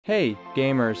Hey,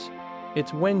 gamers!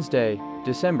 It's Wednesday,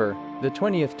 December the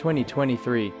 20th,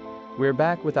 2023. We're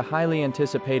back with a highly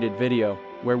anticipated video,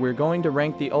 where we're going to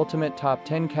rank the ultimate top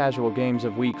 10 casual games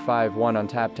of Week 51 on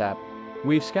TapTap.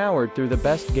 We've scoured through the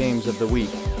best games of the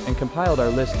week, and compiled our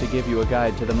list to give you a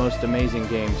guide to the most amazing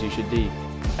games you should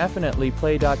definitely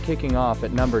play. Kicking off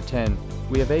at number 10,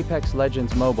 we have Apex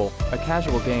Legends Mobile, a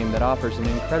casual game that offers an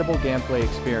incredible gameplay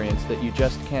experience that you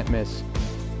just can't miss.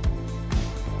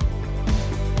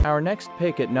 Our next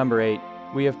pick at number 8,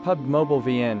 we have PUBG Mobile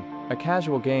VN, a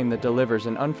casual game that delivers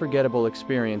an unforgettable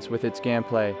experience with its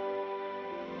gameplay.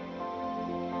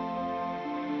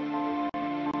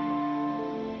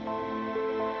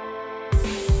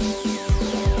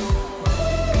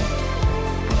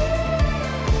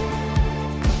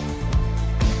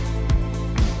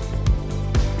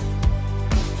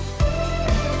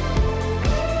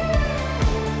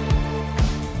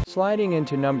 Sliding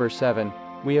into number 7,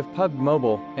 we have PUBG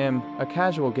Mobile M, a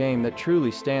casual game that truly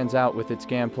stands out with its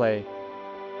gameplay.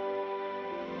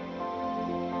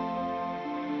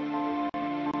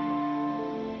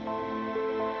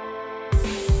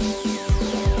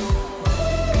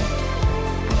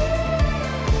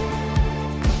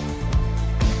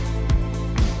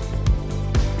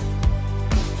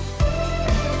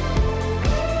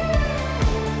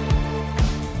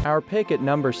 Our pick at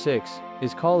number 6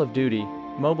 is Call of Duty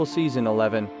Mobile Season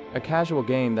 11, a casual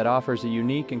game that offers a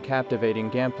unique and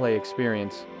captivating gameplay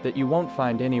experience that you won't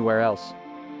find anywhere else.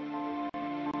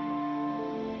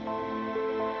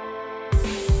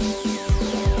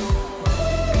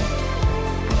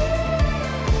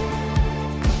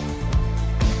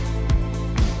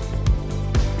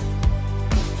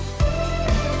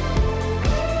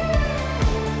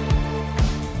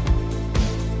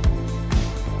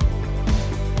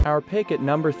 Our pick at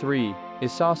number 3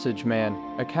 is Sausage Man,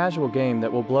 a casual game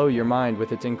that will blow your mind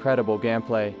with its incredible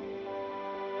gameplay.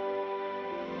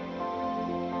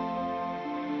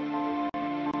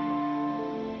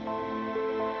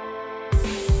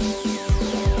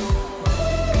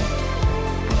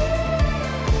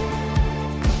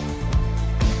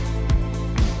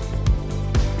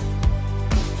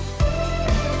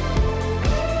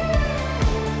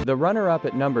 The runner-up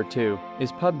at number 2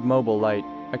 is PUBG Mobile Lite,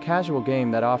 a casual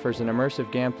game that offers an immersive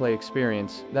gameplay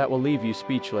experience that will leave you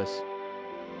speechless.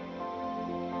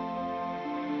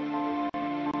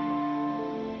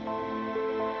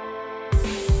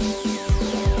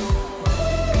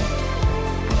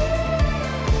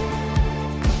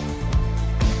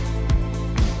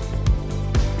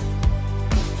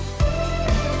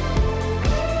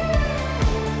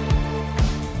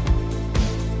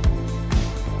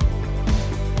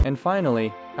 And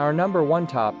finally, our number 1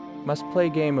 top must-play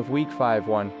game of Week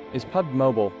 51 is PUBG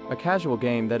Mobile, a casual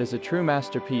game that is a true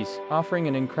masterpiece, offering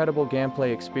an incredible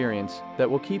gameplay experience that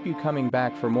will keep you coming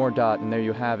back for more. And there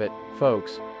you have it,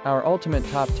 folks, our ultimate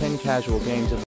top 10 casual games of